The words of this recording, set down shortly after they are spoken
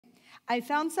I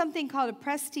found something called a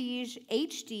Prestige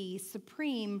HD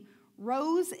Supreme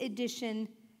Rose Edition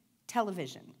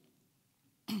television.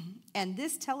 And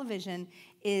this television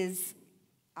is,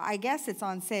 I guess it's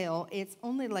on sale. It's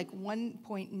only like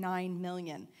 $1.9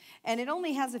 million. And it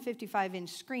only has a 55-inch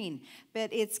screen. But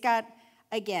it's got,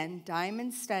 again,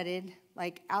 diamond studded,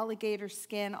 like alligator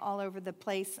skin all over the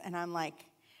place. And I'm like,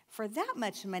 for that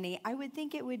much money, I would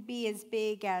think it would be as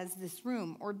big as this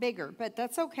room or bigger. But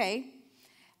that's okay.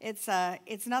 It's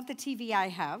not the TV I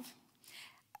have.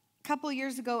 A couple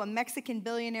years ago, a Mexican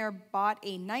billionaire bought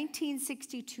a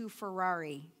 1962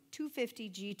 Ferrari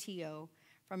 250 GTO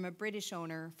from a British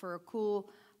owner for a cool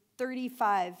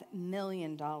 $35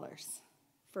 million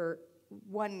for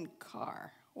one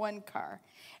car.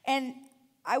 And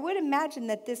I would imagine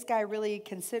that this guy really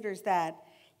considers that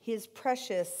his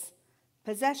precious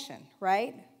possession,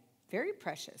 right? Very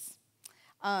precious.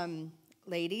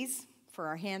 Ladies, for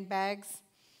our handbags,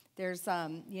 there's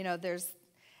already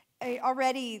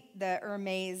the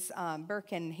Hermes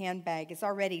Birkin handbag is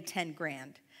already 10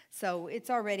 grand. So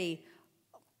it's already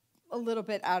a little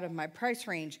bit out of my price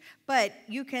range. But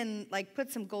you can like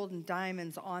put some gold and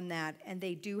diamonds on that, and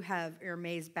they do have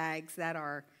Hermes bags that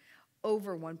are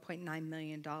over $1.9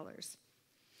 million.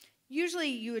 Usually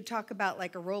you would talk about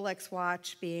like a Rolex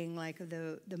watch being like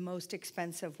the most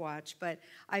expensive watch, but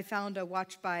I found a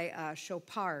watch by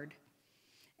Chopard.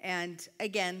 And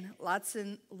again, lots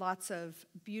of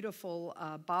beautiful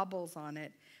baubles on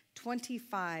it.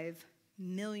 $25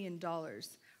 million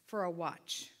for a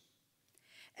watch.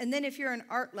 And then if you're an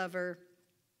art lover,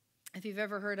 if you've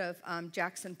ever heard of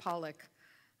Jackson Pollock,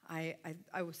 I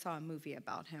saw a movie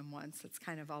about him once. That's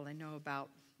kind of all I know about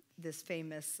this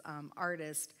famous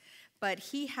artist. But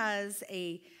he has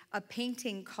a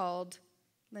painting called,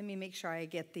 let me make sure I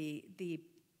get the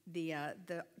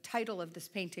title of this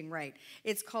painting right.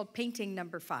 It's called Painting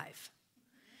Number 5.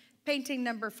 Painting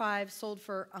Number 5 sold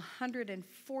for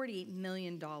 $140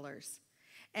 million.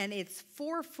 And it's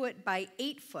 4 foot by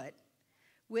 8 foot,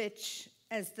 which,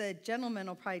 as the gentleman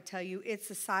will probably tell you, it's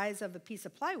the size of a piece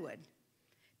of plywood,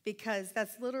 because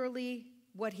that's literally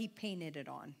what he painted it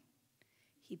on.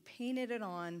 He painted it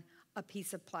on a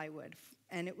piece of plywood,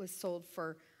 and it was sold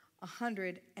for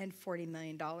 $140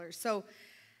 million. So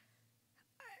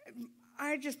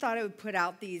I just thought I would put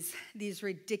out these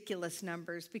ridiculous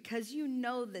numbers, because you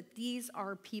know that these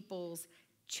are people's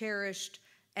cherished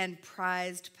and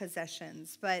prized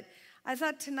possessions. But I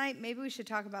thought tonight maybe we should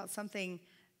talk about something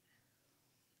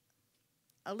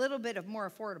a little bit of more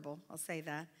affordable, I'll say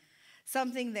that.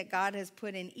 Something that God has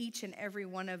put in each and every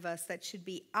one of us that should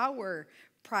be our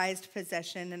prized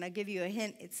possession. And I'll give you a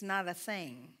hint, it's not a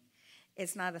thing.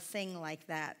 It's not a thing like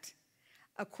that.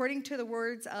 According to the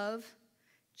words of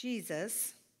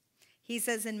Jesus, he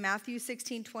says in Matthew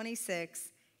 16:26,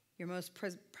 your most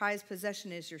prized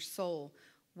possession is your soul.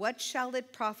 What shall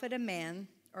it profit a man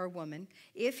or a woman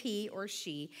if he or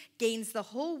she gains the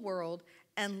whole world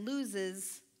and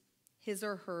loses his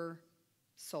or her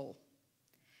soul?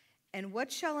 And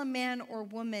what shall a man or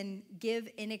woman give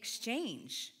in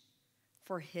exchange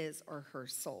for his or her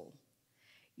soul?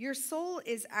 Your soul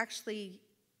is actually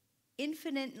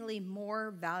infinitely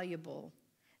more valuable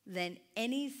than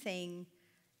anything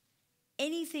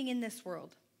in this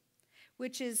world,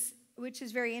 which is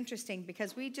very interesting,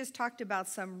 because we just talked about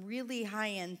some really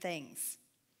high-end things.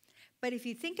 But if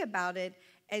you think about it,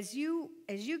 as you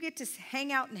get to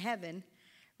hang out in heaven,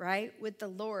 right, with the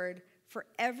Lord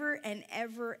forever and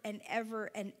ever and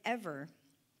ever and ever,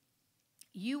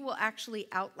 you will actually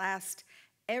outlast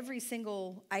every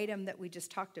single item that we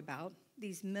just talked about,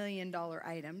 these million-dollar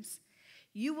items.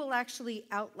 You will actually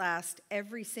outlast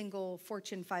every single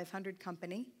Fortune 500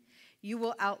 company. You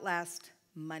will outlast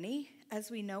money as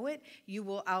we know it. You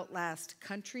will outlast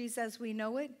countries as we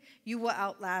know it. You will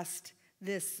outlast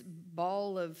this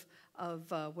ball of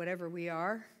whatever we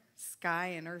are, sky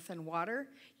and earth and water.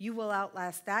 You will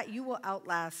outlast that. You will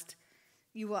outlast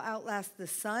the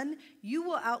sun. You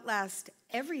will outlast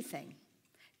everything,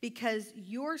 because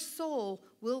your soul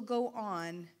will go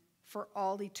on for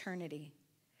all eternity.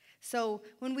 So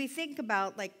when we think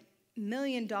about like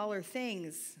million-dollar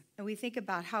things, and we think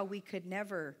about how we could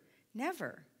never,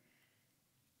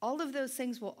 all of those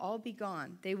things will all be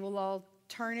gone. They will all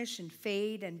tarnish and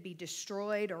fade and be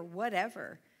destroyed or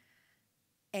whatever.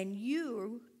 And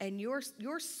you and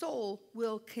your soul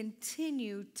will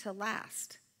continue to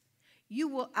last. You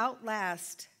will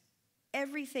outlast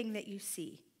everything that you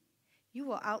see. You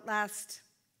will outlast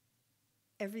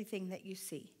everything that you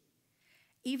see,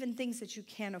 even things that you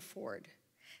can't afford.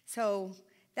 So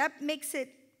that makes it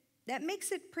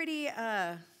pretty,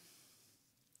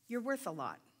 you're worth a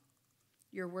lot.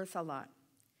 You're worth a lot.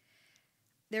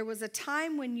 There was a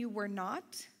time when you were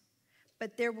not,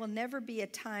 but there will never be a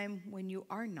time when you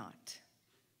are not.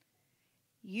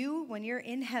 You, when you're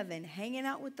in heaven, hanging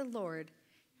out with the Lord,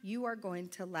 you are going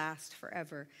to last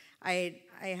forever. I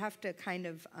have to kind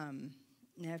of, I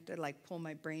have to like pull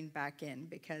my brain back in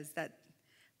because that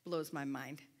blows my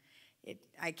mind.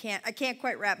 I can't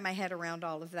quite wrap my head around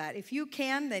all of that. If you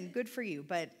can, then good for you,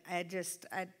 but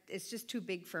it's just too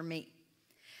big for me.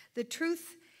 The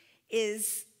truth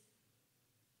is,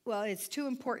 well, it's too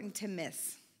important to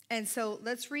miss. And so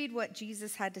let's read what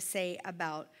Jesus had to say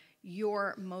about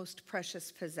your most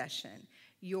precious possession,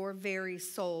 your very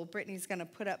soul. Brittany's going to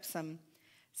put up some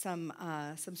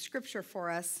scripture for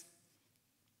us.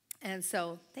 And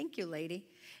so, thank you, lady.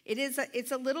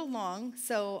 It's a little long,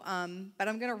 so but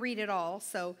I'm going to read it all.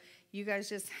 So you guys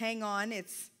just hang on.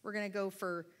 We're going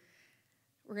to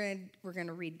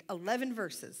read 11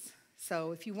 verses.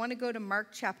 So if you want to go to Mark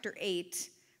chapter 8,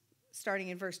 starting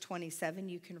in verse 27,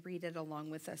 you can read it along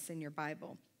with us in your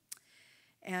Bible.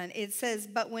 And it says,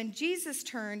 "But when Jesus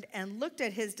turned and looked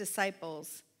at his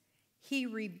disciples, he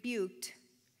rebuked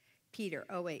Peter."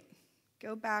 Oh, wait.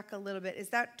 Go back a little bit. Is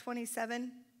that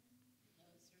 27?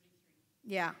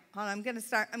 Yeah. Hold on. I'm going to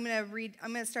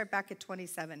start back at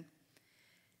 27.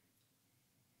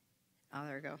 Oh,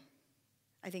 there we go.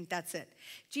 I think that's it.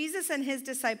 Jesus and his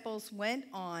disciples went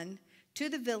on to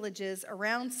the villages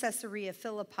around Caesarea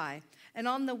Philippi, and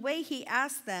on the way he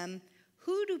asked them,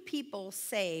 "Who do people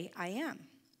say I am?"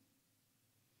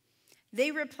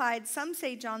 They replied, "Some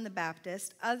say John the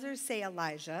Baptist, others say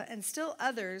Elijah, and still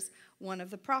others one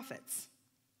of the prophets."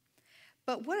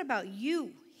 "But what about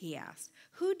you?" he asked.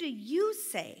 "Who do you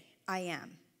say I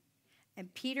am?"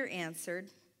 And Peter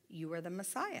answered, "You are the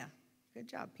Messiah." Good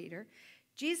job, Peter.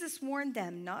 Jesus warned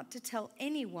them not to tell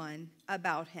anyone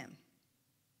about him.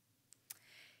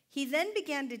 He then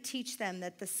began to teach them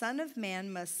that the Son of Man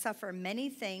must suffer many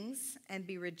things and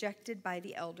be rejected by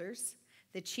the elders,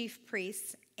 the chief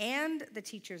priests, and the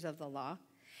teachers of the law,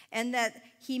 and that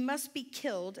he must be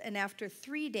killed and after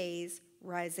 3 days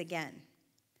rise again.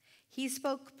 He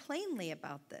spoke plainly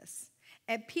about this,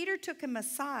 and Peter took him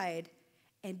aside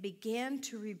and began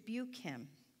to rebuke him.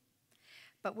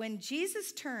 But when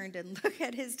Jesus turned and looked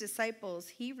at his disciples,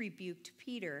 he rebuked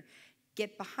Peter.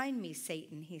 "Get behind me,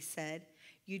 Satan," he said.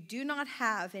 "You do not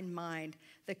have in mind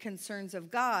the concerns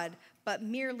of God, but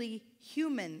merely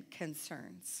human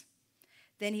concerns."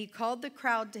 Then he called the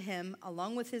crowd to him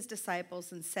along with his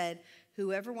disciples and said,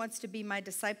 "Whoever wants to be my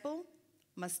disciple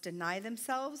must deny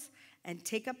themselves and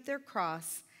take up their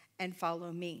cross and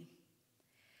follow me.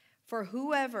 For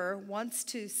whoever wants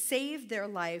to save their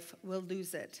life will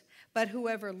lose it, but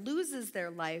whoever loses their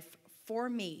life for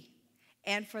me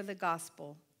and for the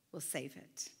gospel will save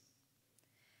it."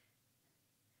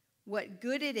 What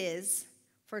good it is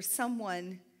for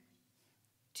someone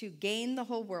to gain the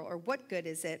whole world, or what good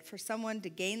is it for someone to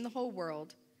gain the whole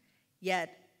world,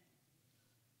 yet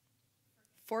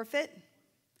forfeit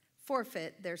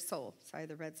their soul? Sorry,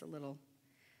 the red's a little.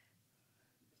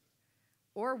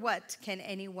 "Or what can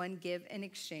anyone give in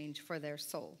exchange for their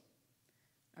soul?"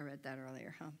 I read that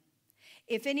earlier, huh?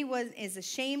 "If anyone is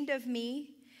ashamed of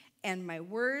me and my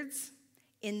words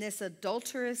in this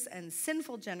adulterous and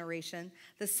sinful generation,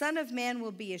 the Son of Man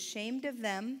will be ashamed of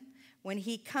them when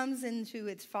he comes into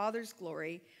his Father's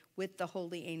glory with the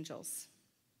holy angels."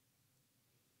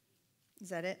 Is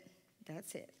that it?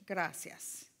 That's it.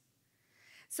 Gracias.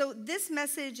 So this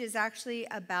message is actually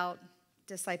about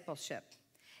discipleship.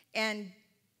 And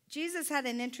Jesus had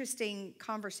an interesting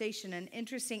conversation, an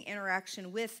interesting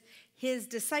interaction with his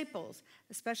disciples,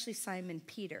 especially Simon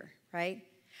Peter, right?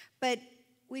 But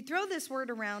we throw this word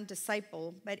around,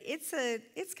 disciple, but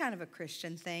it's kind of a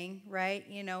Christian thing, right?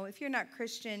 You know, if you're not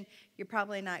Christian, you're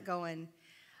probably not going,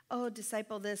 "Oh,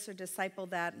 disciple this or disciple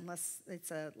that," unless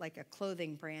it's like a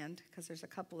clothing brand, because there's a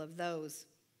couple of those.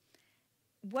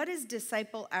 What does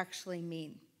disciple actually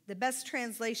mean? The best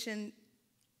translation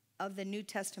of the New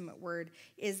Testament word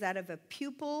is that of a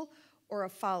pupil or a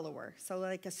follower. So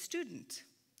like a student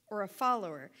or a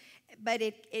follower. But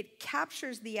it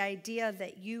captures the idea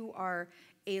that you are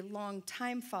a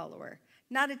long-time follower,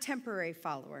 not a temporary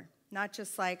follower. Not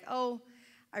just like, "Oh,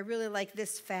 I really like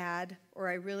this fad," or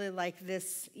 "I really like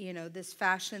this, this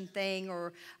fashion thing,"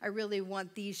 or "I really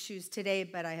want these shoes today,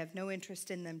 but I have no interest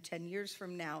in them 10 years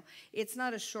from now." It's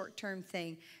not a short-term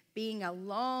thing. Being a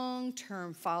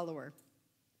long-term follower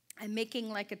and making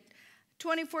like a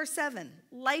 24/7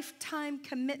 lifetime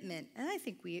commitment. And I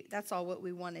think that's all what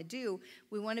we want to do.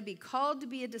 We want to be called to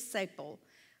be a disciple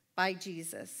by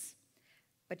Jesus.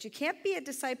 But you can't be a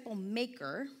disciple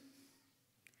maker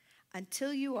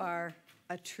until you are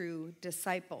a true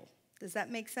disciple. Does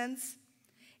that make sense?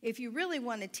 If you really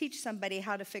want to teach somebody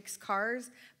how to fix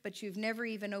cars, but you've never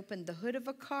even opened the hood of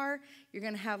a car, you're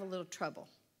going to have a little trouble.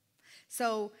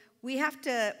 So we have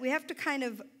to kind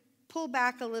of pull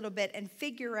back a little bit and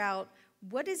figure out,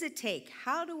 what does it take?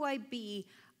 How do I be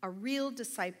a real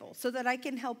disciple so that I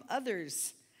can help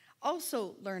others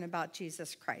also learn about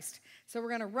Jesus Christ? So we're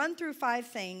going to run through 5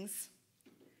 things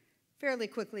fairly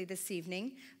quickly this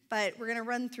evening, but we're going to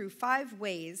run through 5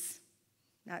 ways,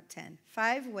 not 10,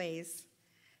 5 ways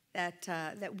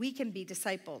that we can be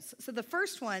disciples. So the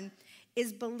first one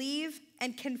is believe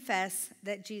and confess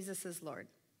that Jesus is Lord.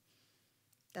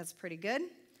 That's pretty good.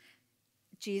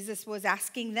 Jesus was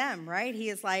asking them, right? He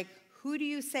is like, who do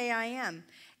you say I am?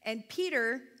 And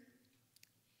Peter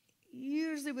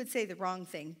usually would say the wrong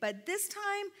thing, but this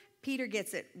time Peter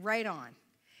gets it right on.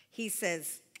 He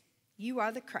says, you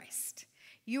are the Christ.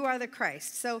 You are the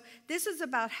Christ. So this is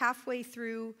about halfway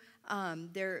through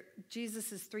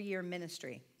Jesus' 3-year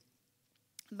ministry.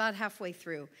 About halfway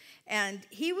through. And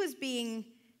he was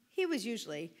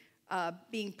usually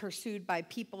being pursued by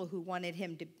people who wanted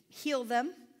him to heal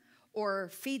them or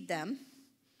feed them.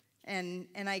 And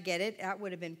I get it. That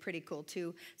would have been pretty cool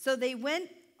too. So they went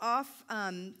off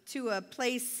to a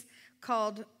place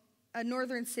called a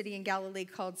northern city in Galilee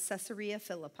called Caesarea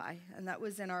Philippi. And that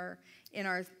was in our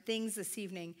things this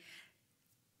evening.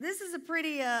 This is a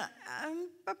pretty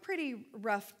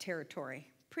rough territory.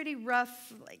 Pretty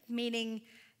rough, like meaning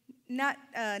not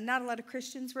a lot of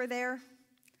Christians were there.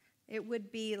 It would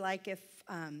be like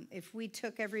if we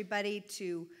took everybody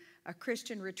to a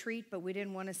Christian retreat, but we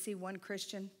didn't want to see one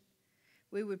Christian,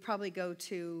 we would probably go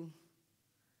to,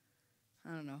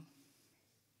 I don't know,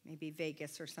 maybe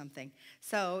Vegas or something.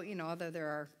 So, although there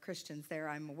are Christians there,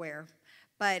 I'm aware,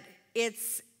 but it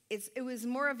was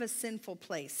more of a sinful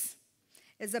place.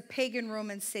 It's a pagan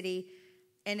Roman city,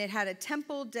 and it had a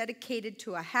temple dedicated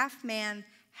to a half-man,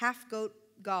 half-goat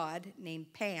god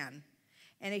named Pan.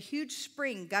 And a huge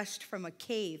spring gushed from a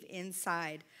cave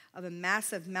inside of a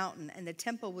massive mountain, and the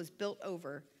temple was built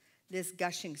over this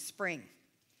gushing spring.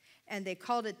 And they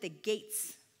called it the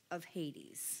Gates of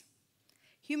Hades.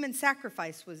 Human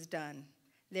sacrifice was done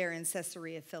there in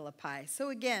Caesarea Philippi. So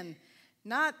again,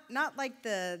 not like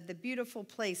the beautiful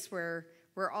place where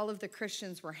all of the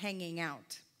Christians were hanging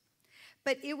out.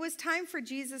 But it was time for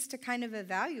Jesus to kind of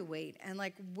evaluate and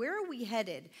like, where are we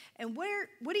headed? And what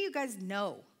do you guys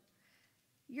know?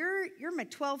 You're my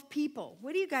 12 people.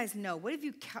 What do you guys know? What have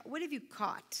you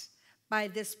caught by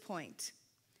this point?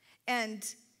 And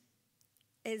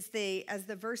as the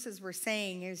verses were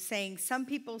saying, it was saying some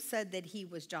people said that he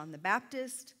was John the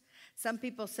Baptist. Some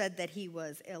people said that he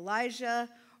was Elijah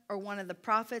or one of the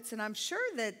prophets, and I'm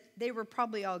sure that they were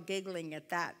probably all giggling at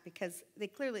that because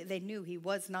they knew he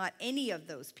was not any of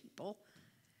those people.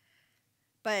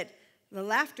 But the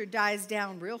laughter dies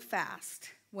down real fast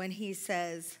when he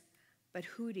says, but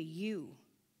who do you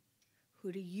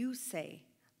say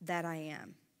that I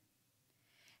am?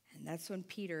 And that's when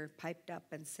Peter piped up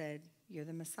and said, you're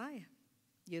the Messiah.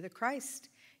 You're the Christ.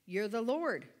 You're the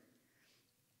Lord.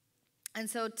 And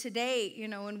so today,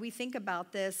 when we think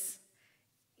about this,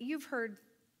 You've heard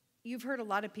a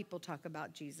lot of people talk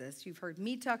about Jesus. You've heard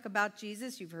me talk about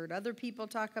Jesus. You've heard other people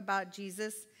talk about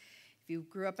Jesus. If you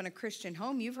grew up in a Christian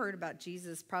home, you've heard about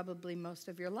Jesus probably most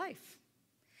of your life.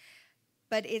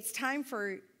 But it's time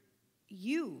for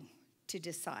you to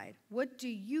decide. What do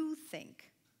you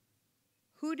think?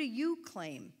 Who do you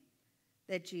claim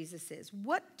that Jesus is?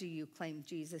 What do you claim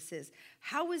Jesus is?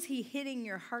 How is he hitting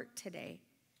your heart today?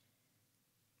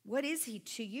 What is he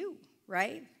to you,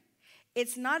 right?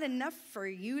 It's not enough for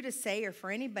you to say or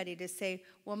for anybody to say,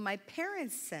 well, my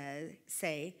parents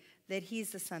say that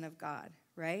he's the Son of God,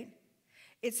 right?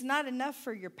 It's not enough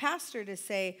for your pastor to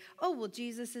say, oh, well,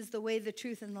 Jesus is the way, the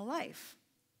truth, and the life.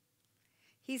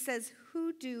 He says,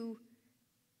 who do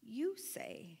you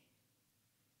say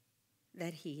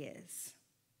that he is?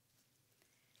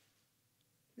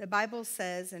 The Bible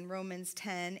says in Romans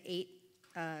 10,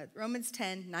 9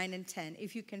 and 10,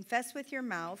 if you confess with your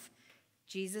mouth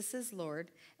Jesus is Lord,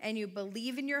 and you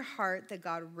believe in your heart that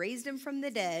God raised him from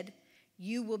the dead,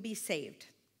 you will be saved.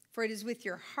 For it is with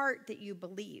your heart that you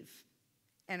believe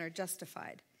and are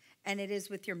justified, and it is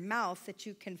with your mouth that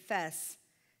you confess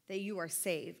that you are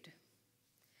saved.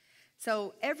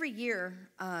 So every year,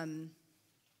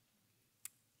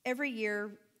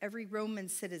 every Roman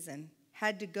citizen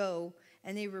had to go,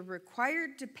 and they were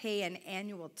required to pay an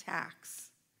annual tax.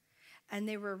 And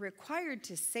they were required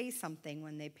to say something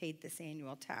when they paid this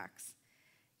annual tax.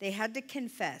 They had to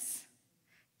confess,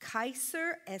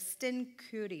 Kaiser esten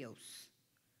Kyrios,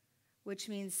 which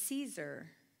means Caesar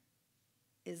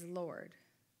is Lord.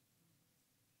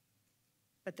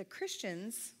 But the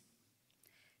Christians,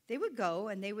 they would go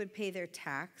and they would pay their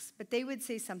tax, but they would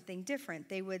say something different.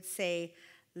 They would say,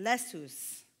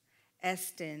 Lesus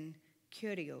estin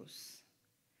Kyrios,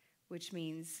 which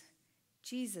means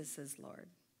Jesus is Lord.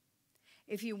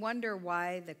 If you wonder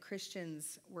why the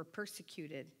Christians were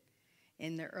persecuted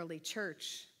in the early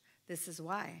church, this is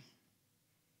why.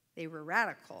 They were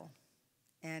radical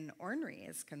and ornery.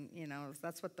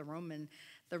 That's what the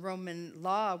Roman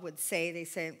law would say. They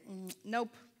say,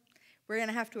 nope, we're going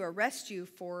to have to arrest you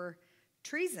for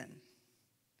treason.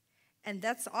 And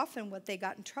that's often what they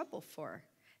got in trouble for.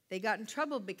 They got in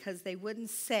trouble because they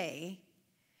wouldn't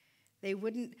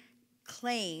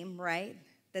claim, right,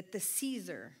 that the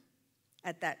Caesar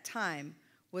at that time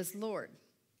was Lord.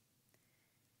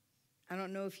 I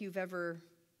don't know if you've ever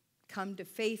come to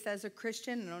faith as a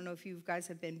Christian. I don't know if you guys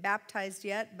have been baptized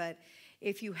yet, but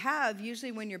if you have,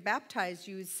 usually when you're baptized,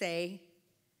 you would say,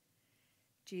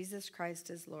 Jesus Christ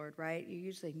is Lord, right? You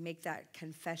usually make that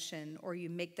confession, or you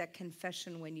make that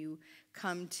confession when you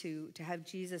come to have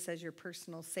Jesus as your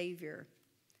personal Savior.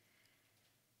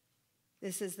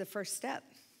 This is the first step.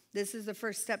 This is the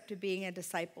first step to being a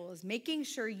disciple, is making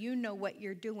sure you know what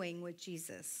you're doing with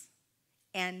Jesus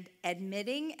and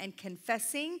admitting and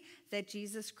confessing that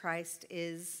Jesus Christ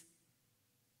is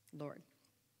Lord.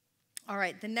 All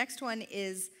right, the next one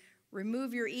is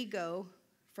remove your ego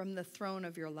from the throne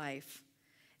of your life.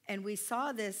 And we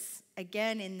saw this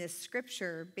again in this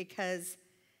scripture because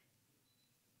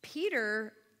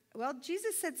Peter,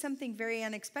 Jesus said something very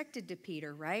unexpected to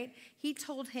Peter, right? He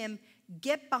told him,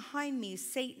 get behind me,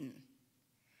 Satan.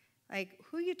 Like,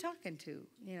 who are you talking to?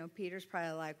 Peter's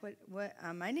probably like, what?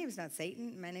 My name's not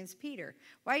Satan. My name's Peter.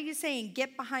 Why are you saying,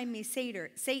 get behind me,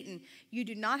 Satan? You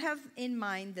do not have in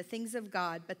mind the things of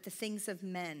God, but the things of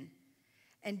men.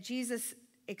 And Jesus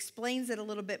explains it a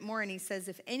little bit more, and he says,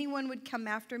 if anyone would come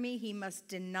after me, he must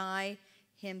deny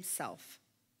himself.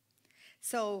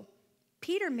 So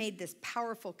Peter made this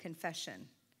powerful confession,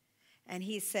 and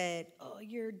he said, oh,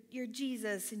 you're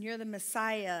Jesus, and you're the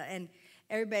Messiah, and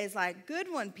everybody's like, good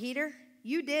one, Peter,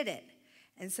 you did it.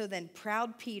 And so then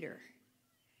proud Peter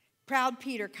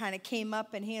kind of came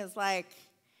up, and he was like,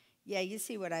 yeah, you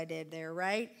see what I did there,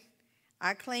 right?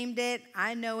 I claimed it,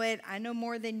 I know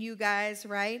more than you guys,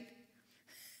 right?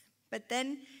 But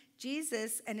then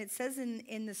Jesus, and it says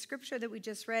in the scripture that we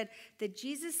just read, that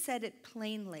Jesus said it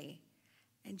plainly.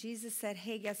 And Jesus said,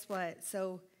 hey, guess what?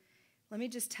 So let me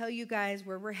just tell you guys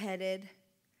where we're headed.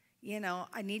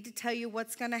 I need to tell you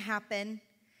what's going to happen.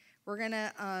 We're going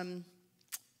to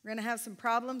have some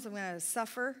problems. I'm going to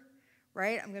suffer,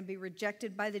 right? I'm going to be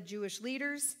rejected by the Jewish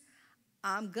leaders.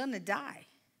 I'm going to die.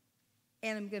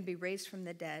 And I'm going to be raised from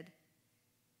the dead.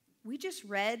 We just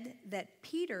read that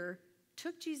Peter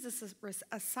took Jesus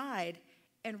aside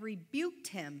and rebuked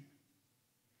him.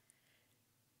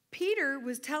 Peter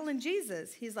was telling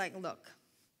Jesus, he's like, look,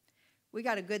 we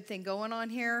got a good thing going on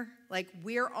here. Like,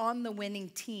 we're on the winning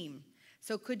team.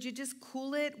 So could you just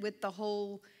cool it with the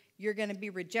whole you're going to be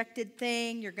rejected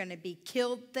thing, you're going to be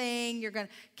killed thing,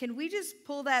 can we just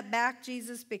pull that back,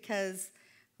 Jesus? Because,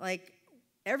 like,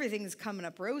 everything's coming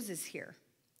up roses here.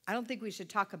 I don't think we should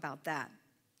talk about that.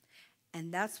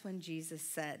 And that's when Jesus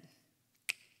said,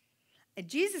 and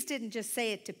Jesus didn't just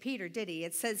say it to Peter, did he?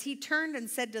 It says he turned and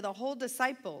said to the whole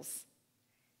disciples,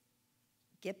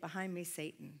 get behind me,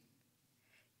 Satan.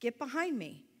 Get behind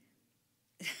me.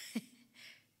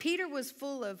 Peter was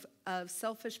full of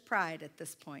selfish pride at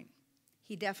this point.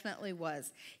 He definitely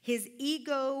was. His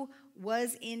ego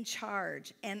was in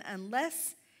charge. And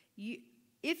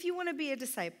if you want to be a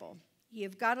disciple,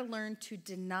 you've got to learn to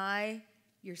deny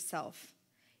yourself.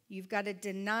 You've got to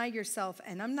deny yourself.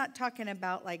 And I'm not talking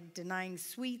about like denying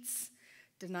sweets,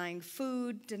 denying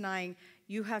food,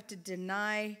 you have to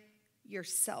deny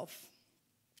yourself.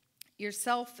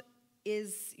 Yourself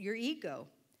is your ego.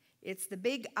 It's the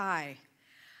big I.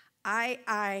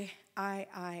 I.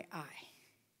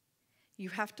 You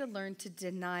have to learn to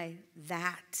deny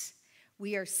that.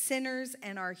 We are sinners,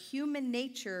 and our human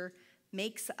nature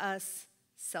makes us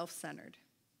self-centered.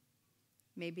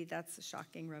 Maybe that's a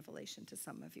shocking revelation to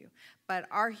some of you. But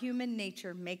our human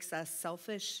nature makes us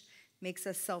selfish, makes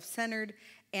us self-centered,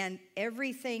 and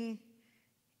everything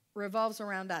revolves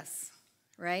around us,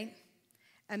 right?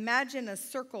 Imagine a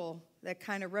circle that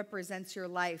kind of represents your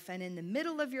life, and in the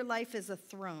middle of your life is a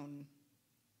throne.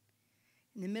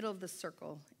 In the middle of the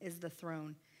circle is the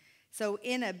throne. So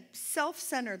in a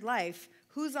self-centered life,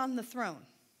 who's on the throne?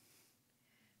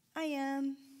 I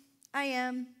am.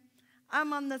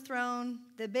 I'm on the throne,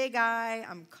 the big I.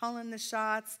 I'm calling the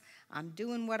shots. I'm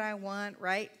doing what I want,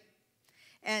 right?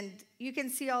 And you can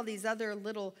see all these other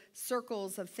little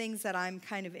circles of things that I'm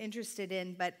kind of interested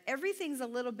in, but everything's a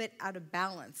little bit out of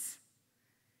balance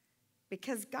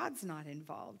because God's not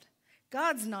involved.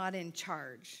 God's not in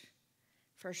charge,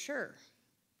 for sure.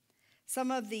 Some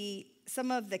of the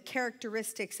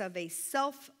characteristics of a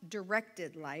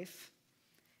self-directed life,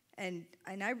 and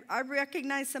I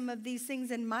recognize some of these things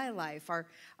in my life, are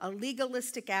a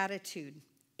legalistic attitude,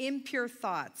 impure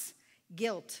thoughts,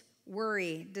 guilt,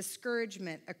 worry,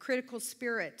 discouragement, a critical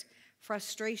spirit,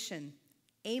 frustration,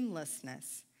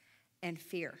 aimlessness, and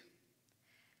fear.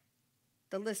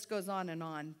 The list goes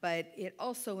on, but it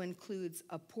also includes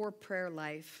a poor prayer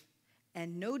life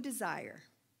and no desire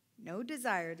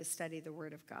to study the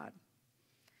Word of God.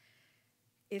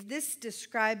 If this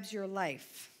describes your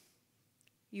life,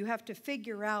 you have to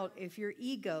figure out if your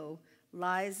ego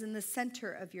lies in the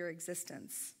center of your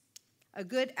existence. A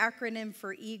good acronym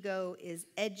for ego is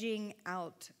edging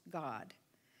out God.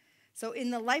 So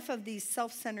in the life of these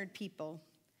self-centered people,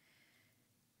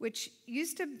 which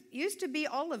used to be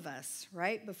all of us,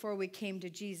 right, before we came to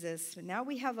Jesus, now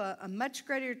we have a much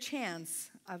greater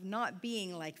chance of not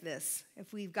being like this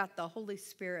if we've got the Holy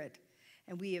Spirit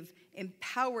and we have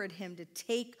empowered him to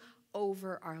take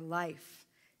over our life.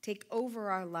 Take over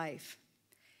our life.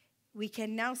 We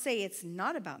can now say it's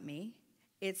not about me,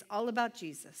 it's all about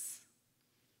Jesus.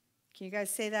 Can you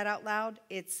guys say that out loud?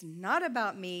 It's not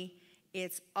about me,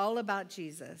 it's all about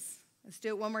Jesus. Let's do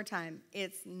it one more time.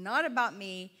 It's not about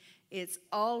me, it's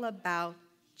all about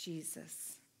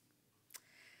Jesus.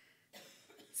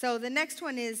 So the next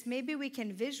one is maybe we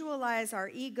can visualize our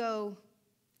ego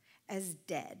as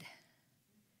dead,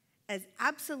 as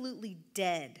absolutely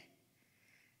dead.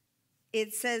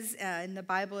 It says in the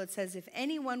Bible, it says, if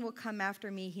anyone will come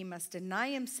after me, he must deny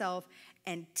himself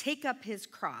and take up his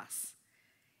cross.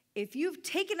 If you've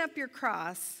taken up your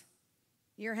cross,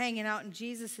 you're hanging out in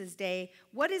Jesus' day,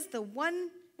 what is the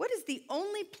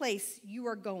only place you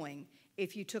are going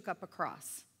if you took up a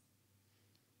cross?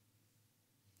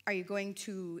 Are you going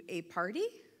to a party?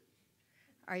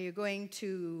 Are you going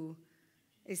to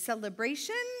a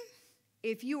celebration?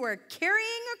 If you are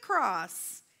carrying a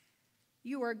cross,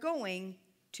 you are going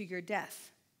to your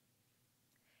death.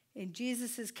 In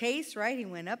Jesus' case, right, he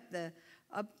went up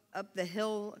the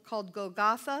hill called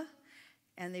Golgotha,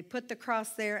 and they put the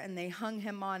cross there and they hung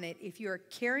him on it. If you are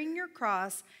carrying your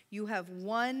cross, you have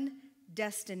one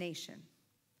destination.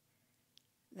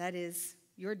 That is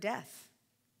your death.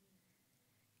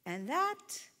 And that,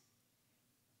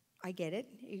 I get it.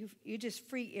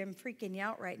 I'm freaking you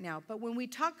out right now. But when we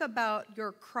talk about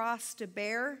your cross to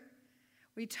bear,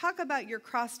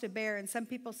 and some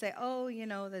people say, oh,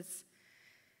 that's,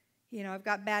 I've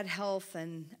got bad health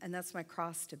and that's my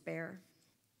cross to bear.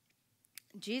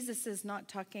 Jesus is not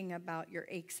talking about your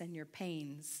aches and your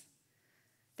pains.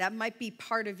 That might be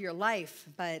part of your life,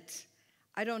 but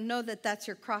I don't know that that's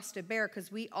your cross to bear because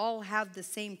we all have the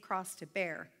same cross to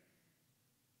bear.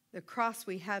 The cross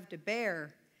we have to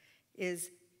bear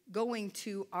is going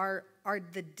to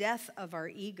the death of our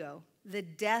ego, the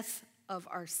death of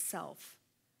ourself.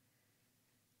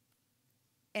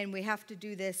 And we have to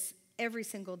do this every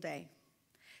single day.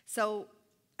 So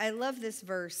I love this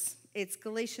verse. It's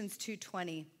Galatians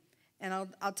 2:20. And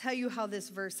I'll tell you how this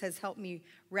verse has helped me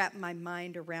wrap my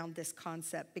mind around this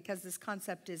concept, because this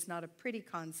concept is not a pretty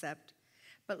concept.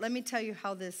 But let me tell you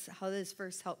how this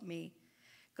verse helped me.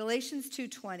 Galatians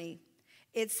 2:20.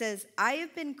 It says, I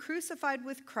have been crucified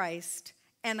with Christ,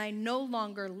 and I no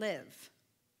longer live,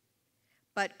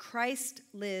 but Christ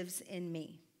lives in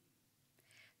me.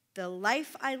 The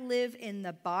life I live in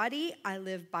the body, I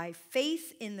live by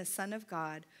faith in the Son of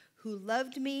God, who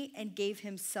loved me and gave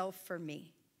himself for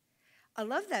me. I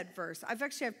love that verse. I've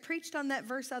preached on that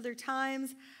verse other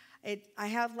times. I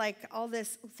have like all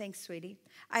this. Oh, thanks, sweetie.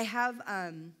 I have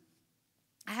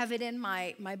it in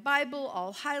my Bible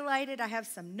all highlighted. I have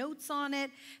some notes on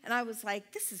it. And I was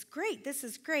like, this is great. This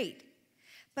is great.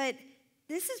 But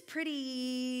this is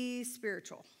pretty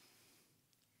spiritual.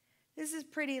 This is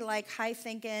pretty like high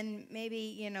thinking.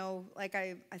 Maybe, like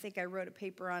I think I wrote a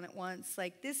paper on it once.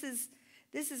 Like this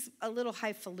is a little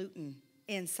highfalutin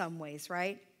in some ways,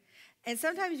 right? And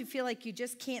sometimes you feel like you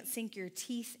just can't sink your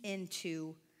teeth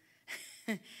into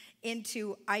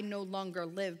I no longer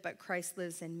live, but Christ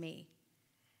lives in me.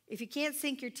 If you can't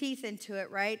sink your teeth into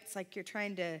it, right, it's like you're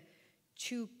trying to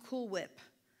chew Cool Whip.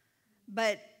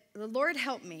 But the Lord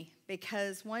helped me,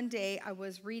 because one day I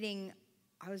was reading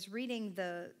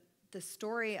the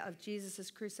story of Jesus'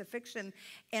 crucifixion,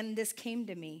 and this came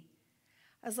to me.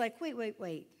 I was like,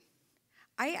 wait.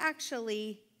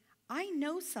 I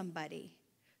know somebody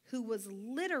who was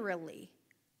literally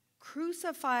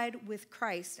crucified with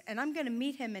Christ, and I'm going to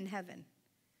meet him in heaven.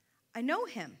 I know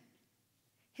him.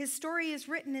 His story is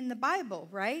written in the Bible,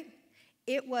 right?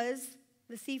 It was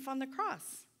the thief on the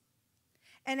cross.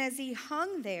 And as he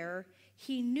hung there,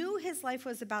 he knew his life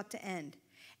was about to end.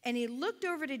 And he looked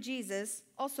over to Jesus,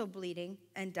 also bleeding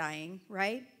and dying,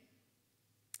 right?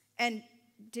 And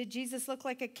did Jesus look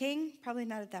like a king? Probably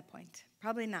not at that point.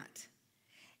 Probably not.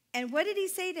 And what did he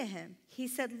say to him? He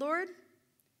said, Lord,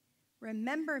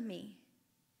 remember me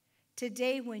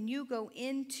today when you go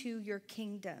into your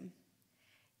kingdom.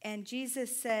 And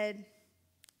Jesus said,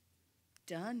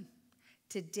 done.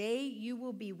 Today you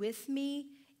will be with me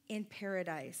in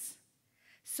paradise.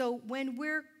 So when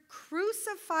we're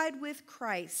crucified with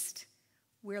Christ,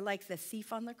 we're like the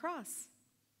thief on the cross.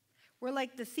 We're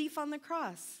like the thief on the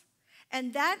cross.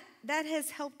 And that has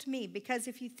helped me, because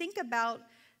if you think about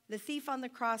the thief on the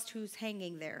cross who's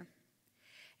hanging there,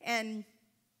 and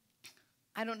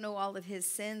I don't know all of his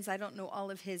sins. I don't know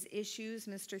all of his issues.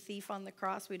 Mr. Thief on the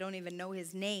cross, we don't even know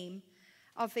his name.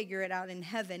 I'll figure it out in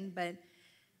heaven. But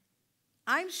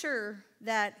I'm sure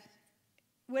that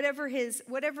whatever his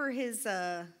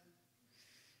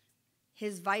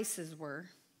vices were,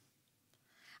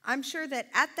 I'm sure that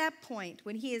at that point,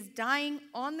 when he is dying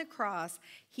on the cross,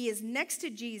 he is next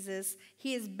to Jesus,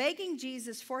 he is begging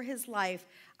Jesus for his life.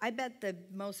 I bet the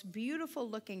most beautiful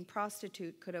looking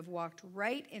prostitute could have walked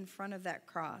right in front of that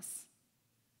cross.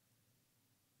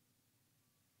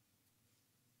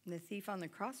 And the thief on the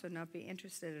cross would not be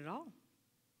interested at all.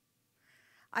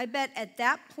 I bet at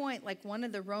that point, like one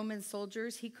of the Roman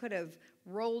soldiers, he could have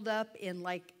rolled up in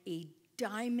like a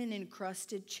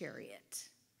diamond-encrusted chariot.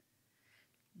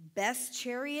 Best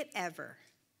chariot ever.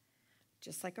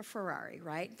 Just like a Ferrari,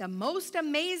 right? The most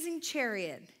amazing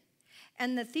chariot.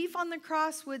 And the thief on the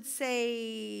cross would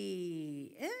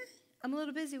say, I'm a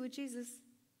little busy with Jesus,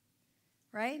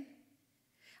 right?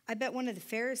 I bet one of the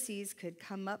Pharisees could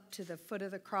come up to the foot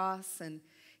of the cross, and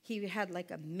he had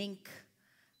like a mink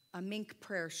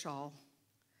prayer shawl,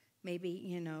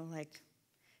 maybe, like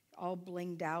all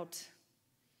blinged out,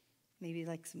 maybe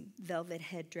like some velvet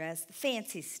headdress,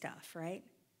 fancy stuff, right?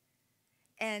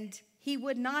 And he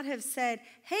would not have said,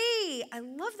 hey, I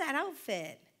love that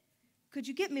outfit. Could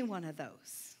you get me one of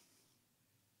those?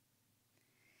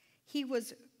 He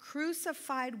was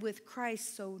crucified with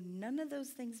Christ, so none of those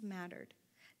things mattered.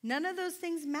 None of those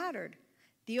things mattered.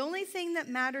 The only thing that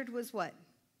mattered was what?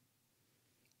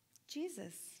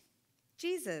 Jesus.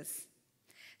 Jesus.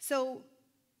 So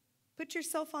put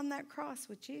yourself on that cross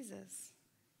with Jesus.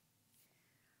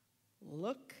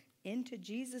 Look into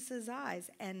Jesus' eyes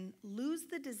and lose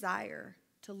the desire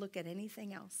to look at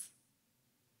anything else.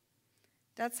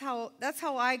 That's how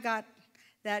I got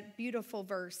that beautiful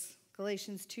verse,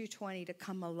 Galatians 2:20, to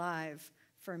come alive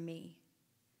for me.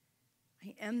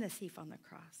 I am the thief on the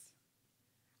cross.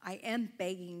 I am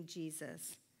begging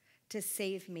Jesus to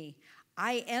save me.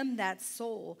 I am that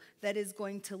soul that is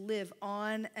going to live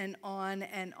on and on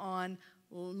and on,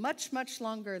 much, much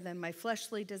longer than my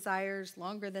fleshly desires,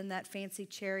 longer than that fancy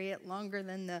chariot, longer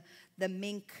than the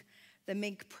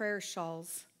mink prayer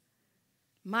shawls.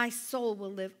 My soul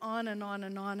will live on and on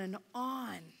and on and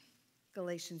on.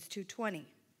 Galatians 2:20.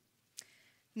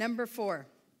 Number 4.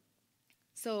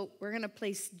 So we're going to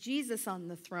place Jesus on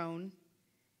the throne,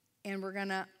 and we're going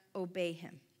to obey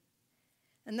him.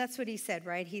 And that's what he said,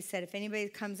 right? He said, if anybody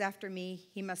comes after me,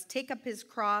 he must take up his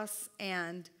cross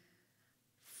and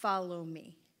follow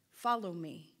me. Follow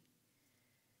me.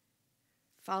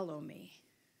 Follow me.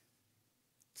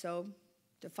 So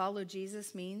to follow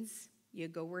Jesus means you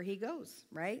go where he goes,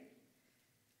 right?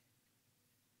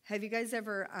 Have you guys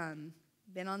ever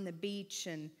been on the beach?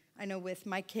 And I know with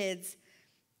my kids,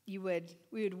 we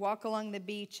would walk along the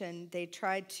beach, and they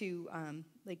tried to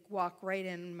walk right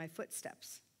in my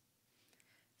footsteps,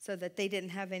 so that they didn't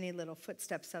have any little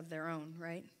footsteps of their own,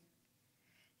 right?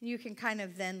 You can kind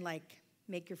of then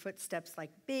make your footsteps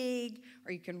big,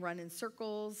 or you can run in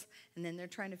circles, and then they're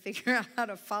trying to figure out how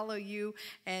to follow you,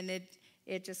 and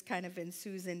it just kind of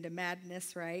ensues into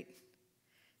madness, right?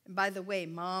 And by the way,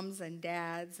 moms and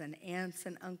dads and aunts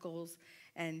and uncles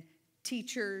and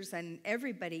teachers and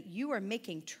everybody, you are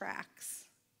making tracks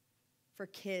for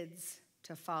kids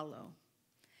to follow.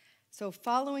 So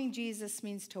following Jesus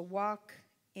means to walk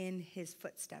in his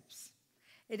footsteps.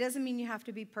 It doesn't mean you have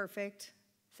to be perfect.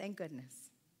 Thank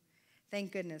goodness.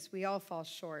 Thank goodness. We all fall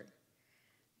short.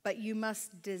 But you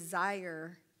must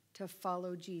desire to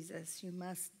follow Jesus. You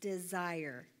must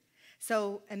desire.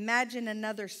 So imagine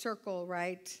another circle,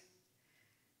 right?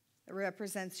 That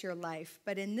represents your life.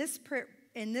 But in this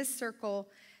circle,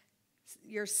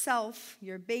 yourself,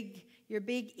 your big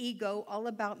ego, all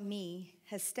about me,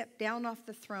 has stepped down off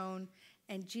the throne,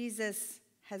 and Jesus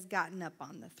has gotten up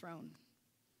on the throne.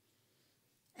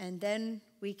 And then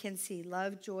we can see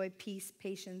love, joy, peace,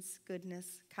 patience,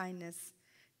 goodness, kindness,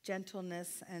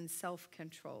 gentleness, and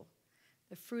self-control.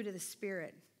 The fruit of the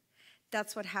Spirit.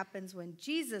 That's what happens when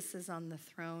Jesus is on the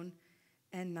throne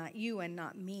and not you and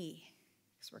not me,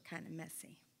 because we're kind of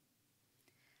messy.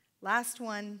 Last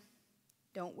one,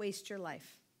 don't waste your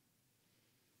life.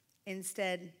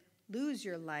 Instead, lose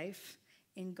your life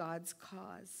in God's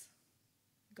cause.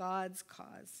 God's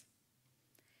cause.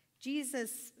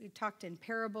 Jesus, he talked in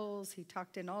parables, he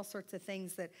talked in all sorts of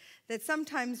things that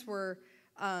sometimes were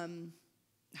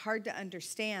hard to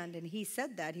understand, and he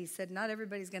said that. He said, not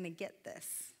everybody's going to get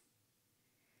this.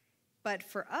 But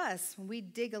for us, when we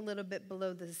dig a little bit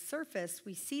below the surface,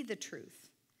 we see the truth.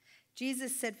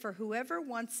 Jesus said, for whoever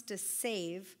wants to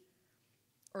save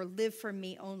or live for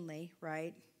me only,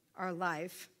 right, our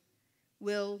life,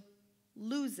 will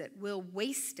lose it, will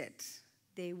waste it.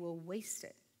 They will waste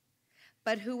it.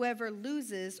 But whoever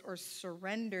loses or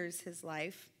surrenders his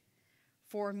life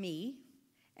for me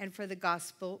and for the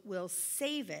gospel will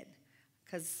save it,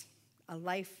 because a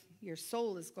life, your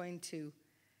soul is going to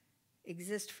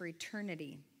exist for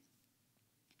eternity.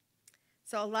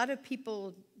 So a lot of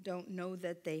people don't know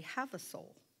that they have a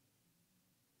soul.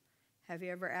 Have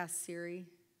you ever asked Siri,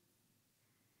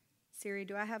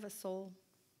 do I have a soul?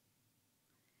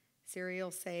 Siri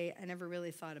will say, I never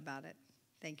really thought about it.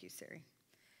 Thank you, Siri.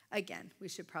 Again, we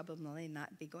should probably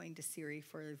not be going to Siri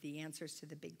for the answers to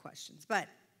the big questions. But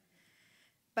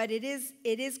it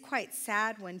is quite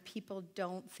sad when people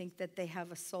don't think that they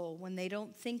have a soul, when they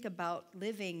don't think about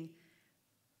living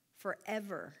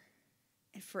forever.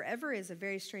 And forever is a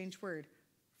very strange word.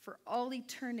 For all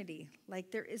eternity,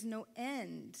 like there is no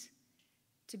end.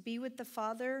 To be with the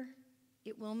Father,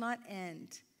 it will not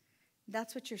end.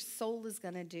 That's what your soul is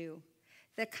going to do.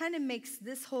 That kind of makes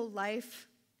this whole life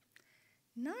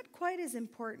not quite as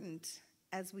important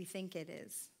as we think it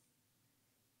is.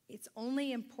 It's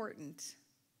only important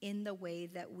in the way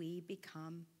that we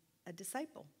become a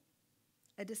disciple.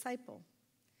 A disciple.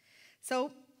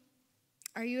 So,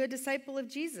 are you a disciple of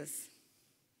Jesus?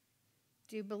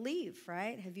 Do you believe,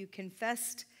 right? Have you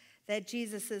confessed that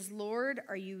Jesus is Lord?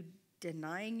 Are you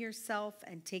denying yourself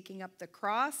and taking up the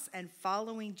cross and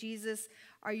following Jesus?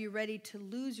 Are you ready to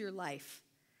lose your life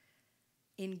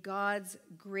in God's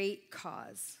great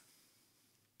cause?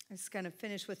 I'm just going to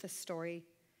finish with a story.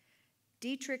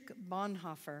 Dietrich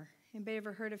Bonhoeffer. Anybody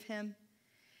ever heard of him?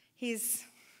 You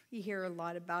hear a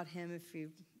lot about him if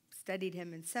you've studied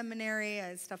him in seminary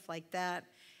and stuff like that.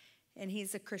 And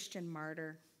he's a Christian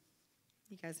martyr.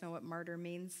 You guys know what martyr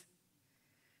means?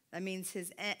 That means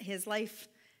his life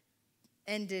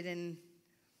ended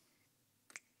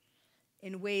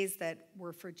in ways that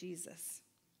were for Jesus.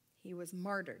 He was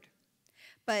martyred.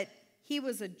 But he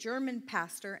was a German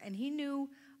pastor, and he knew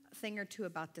a thing or two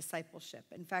about discipleship.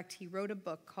 In fact, he wrote a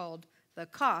book called The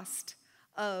Cost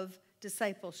of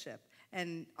Discipleship.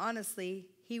 And honestly,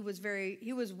 he was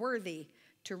worthy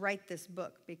to write this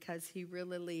book because he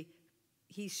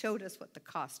showed us what the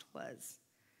cost was.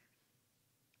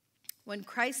 When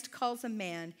Christ calls a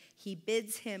man, he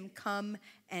bids him come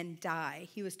and die.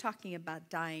 He was talking about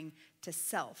dying to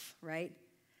self, right?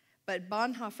 But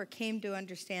Bonhoeffer came to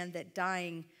understand that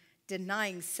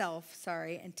denying self,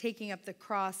 and taking up the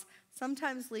cross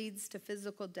sometimes leads to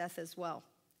physical death as well.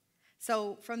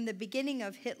 So from the beginning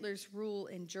of Hitler's rule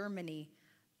in Germany,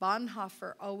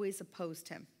 Bonhoeffer always opposed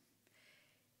him.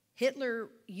 Hitler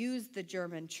used the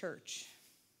German church,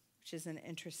 which is an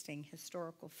interesting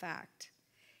historical fact.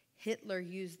 Hitler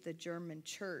used the German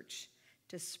church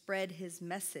to spread his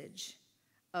message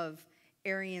of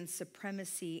Aryan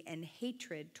supremacy and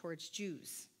hatred towards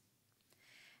Jews.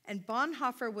 And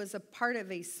Bonhoeffer was a part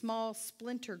of a small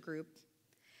splinter group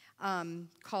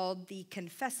called the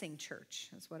Confessing Church,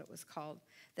 is what it was called,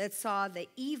 that saw the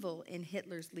evil in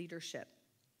Hitler's leadership.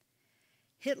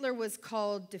 Hitler was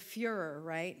called Der Führer,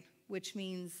 right, which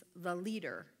means the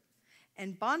leader.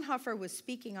 And Bonhoeffer was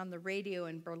speaking on the radio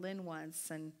in Berlin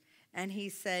once, and he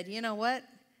said, you know what?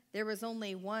 There was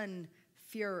only one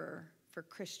Führer for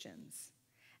Christians,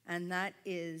 and that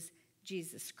is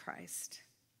Jesus Christ.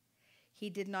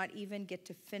 He did not even get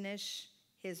to finish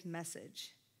his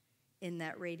message in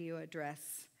that radio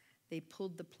address. They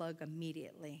pulled the plug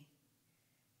immediately.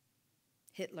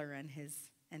 Hitler and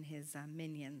his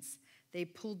minions. They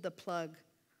pulled the plug,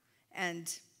 and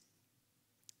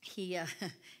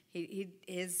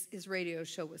his radio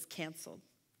show was canceled.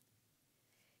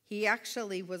 He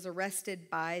actually was arrested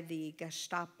by the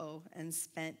Gestapo and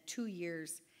spent 2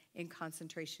 years in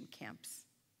concentration camps.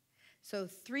 So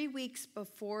 3 weeks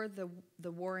before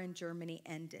the war in Germany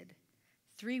ended,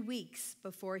 3 weeks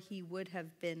before he would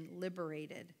have been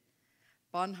liberated,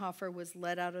 Bonhoeffer was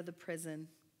led out of the prison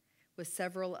with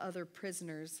several other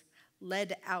prisoners,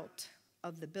 led out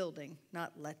of the building,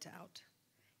 not let out.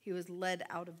 He was led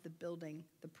out of the building,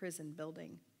 the prison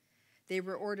building. They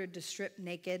were ordered to strip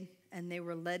naked, and they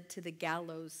were led to the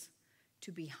gallows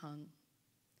to be hung.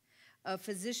 A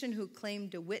physician who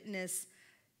claimed to witness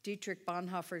Dietrich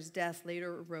Bonhoeffer's death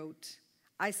later wrote,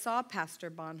 "I saw Pastor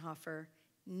Bonhoeffer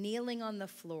kneeling on the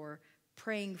floor,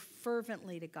 praying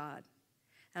fervently to God.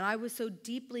 And I was so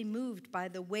deeply moved by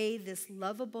the way this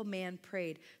lovable man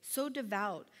prayed, so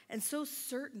devout and so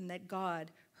certain that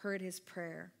God heard his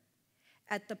prayer.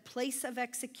 At the place of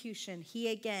execution, he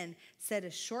again said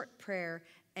a short prayer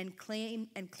and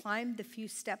climbed the few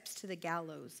steps to the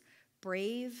gallows,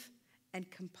 brave and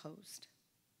composed.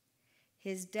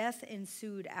 His death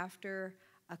ensued after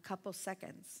a couple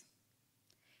seconds.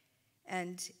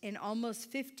 And in almost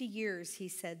 50 years, he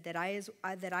said, that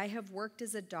I have worked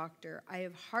as a doctor, I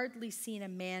have hardly seen a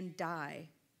man die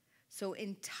so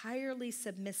entirely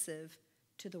submissive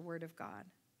to the word of God."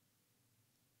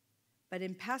 But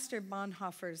in Pastor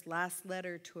Bonhoeffer's last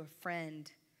letter to a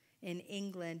friend in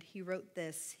England, he wrote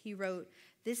this. He wrote,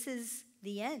 "This is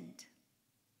the end.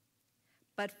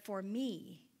 But for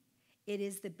me, it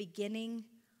is the beginning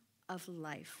of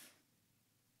life."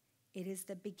 It is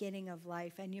the beginning of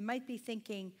life. And you might be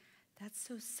thinking, that's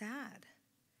so sad.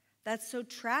 That's so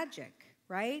tragic,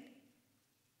 right?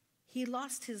 He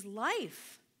lost his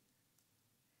life.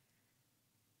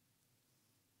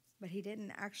 But he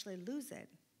didn't actually lose it.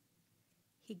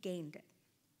 He gained it.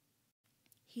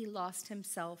 He lost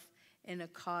himself in a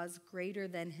cause greater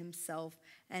than himself,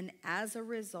 and as a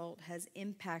result has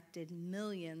impacted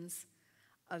millions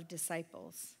of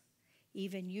disciples.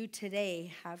 Even you today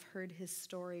have heard his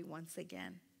story once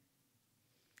again.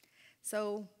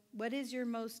 So, what is your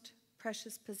most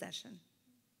precious possession?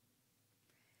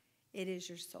 It is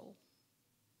your soul.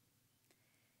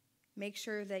 Make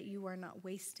sure that you are not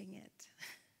wasting it.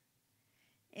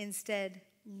 Instead,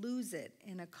 lose it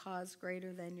in a cause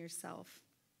greater than yourself.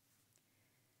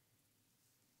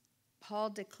 Paul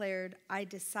declared, "I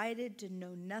decided to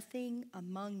know nothing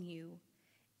among you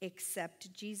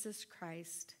except Jesus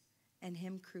Christ and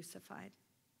him crucified."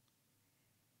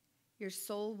 Your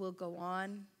soul will go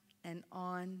on and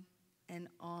on and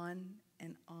on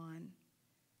and on,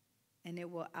 and it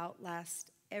will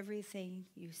outlast everything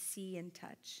you see and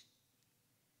touch.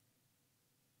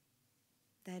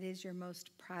 That is your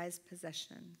most prized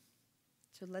possession.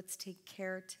 So let's take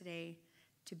care today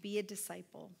to be a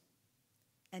disciple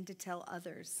and to tell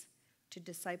others, to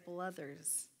disciple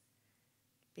others,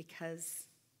 because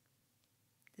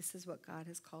this is what God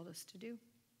has called us to do.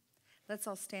 Let's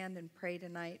all stand and pray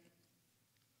tonight.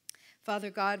 Father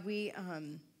God, we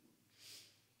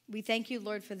thank you,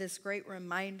 Lord, for this great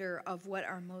reminder of what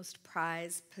our most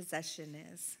prized possession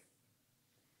is.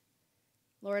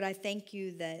 Lord, I thank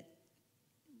you that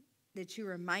you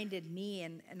reminded me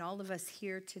and all of us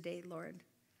here today, Lord,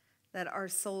 that our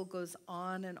soul goes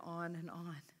on and on and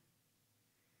on.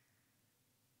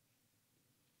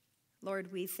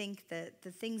 Lord, we think that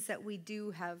the things that we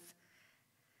do have,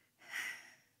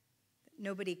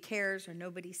 nobody cares or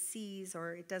nobody sees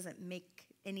or it doesn't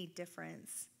make any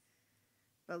difference.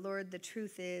 But Lord, the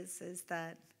truth is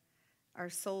that our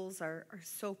souls are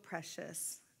so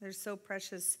precious. They're so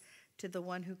precious to the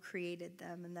one who created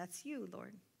them, and that's you,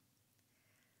 Lord.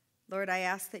 Lord, I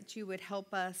ask that you would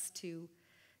help us to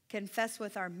confess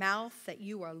with our mouth that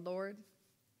you are Lord,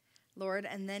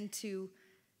 and then to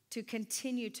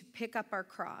continue to pick up our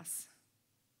cross,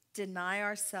 deny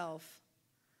ourselves,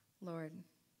 Lord,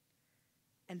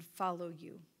 and follow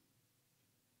you.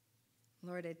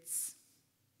 Lord, it's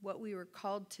what we were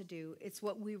called to do. It's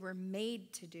what we were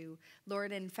made to do.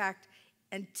 Lord, in fact,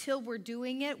 until we're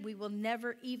doing it, we will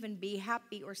never even be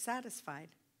happy or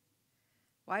satisfied.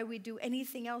 Why we do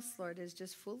anything else, Lord, is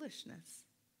just foolishness.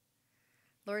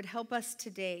 Lord, help us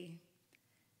today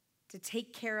to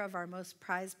take care of our most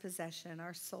prized possession,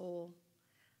 our soul,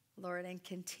 Lord, and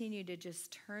continue to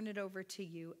just turn it over to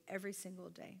you every single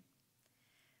day.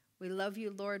 We love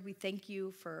you, Lord. We thank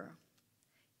you for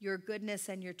your goodness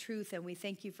and your truth, and we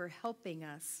thank you for helping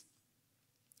us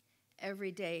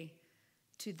every day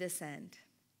to this end.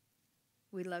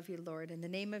 We love you, Lord. In the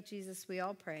name of Jesus, we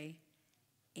all pray.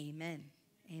 Amen.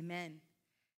 Amen.